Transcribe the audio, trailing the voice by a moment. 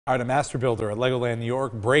All right, a master builder at Legoland New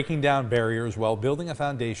York breaking down barriers while building a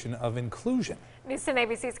foundation of inclusion. News 10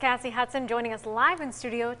 ABC's Cassie Hudson joining us live in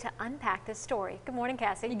studio to unpack this story. Good morning,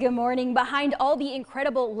 Cassie. Good morning. Behind all the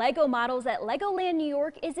incredible Lego models at Legoland New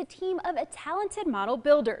York is a team of talented model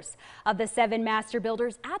builders. Of the 7 master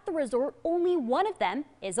builders at the resort, only one of them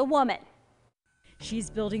is a woman.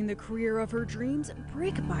 She's building the career of her dreams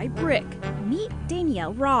brick by brick. Meet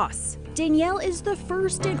Danielle Ross. Danielle is the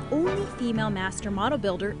first and only female master model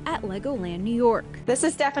builder at Legoland New York. This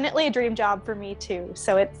is definitely a dream job for me too,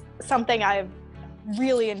 so it's something I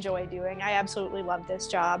really enjoy doing. I absolutely love this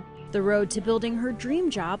job. The road to building her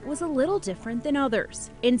dream job was a little different than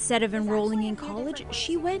others. Instead of enrolling in college,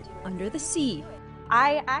 she went under the sea.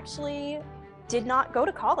 I actually did not go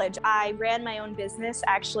to college. I ran my own business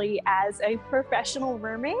actually as a professional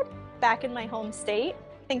mermaid back in my home state.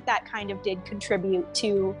 I think that kind of did contribute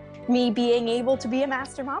to me being able to be a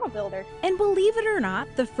master model builder. And believe it or not,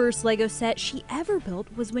 the first Lego set she ever built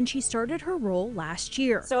was when she started her role last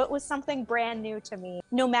year. So it was something brand new to me.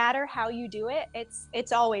 No matter how you do it,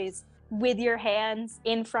 it's always with your hands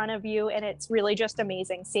in front of you, and it's really just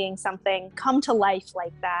amazing seeing something come to life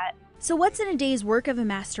like that. So what's in a day's work of a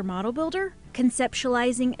master model builder?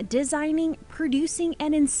 Conceptualizing, designing, producing,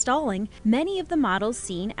 and installing many of the models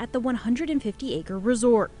seen at the 150-acre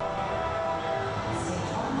resort.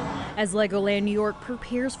 As Legoland New York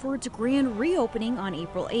prepares for its grand reopening on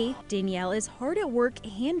April 8th, Danielle is hard at work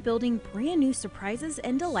hand-building brand new surprises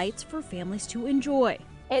and delights for families to enjoy.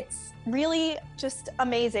 It's really just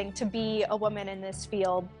amazing to be a woman in this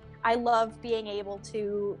field. I love being able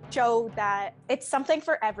to show that it's something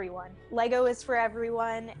for everyone. Lego is for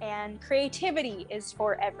everyone, and creativity is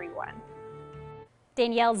for everyone.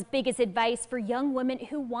 Danielle's biggest advice for young women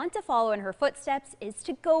who want to follow in her footsteps is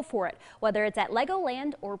to go for it, whether it's at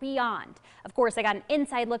Legoland or beyond. Of course, I got an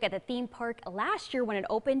inside look at the theme park last year when it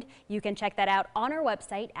opened. You can check that out on our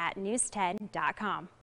website at news10.com.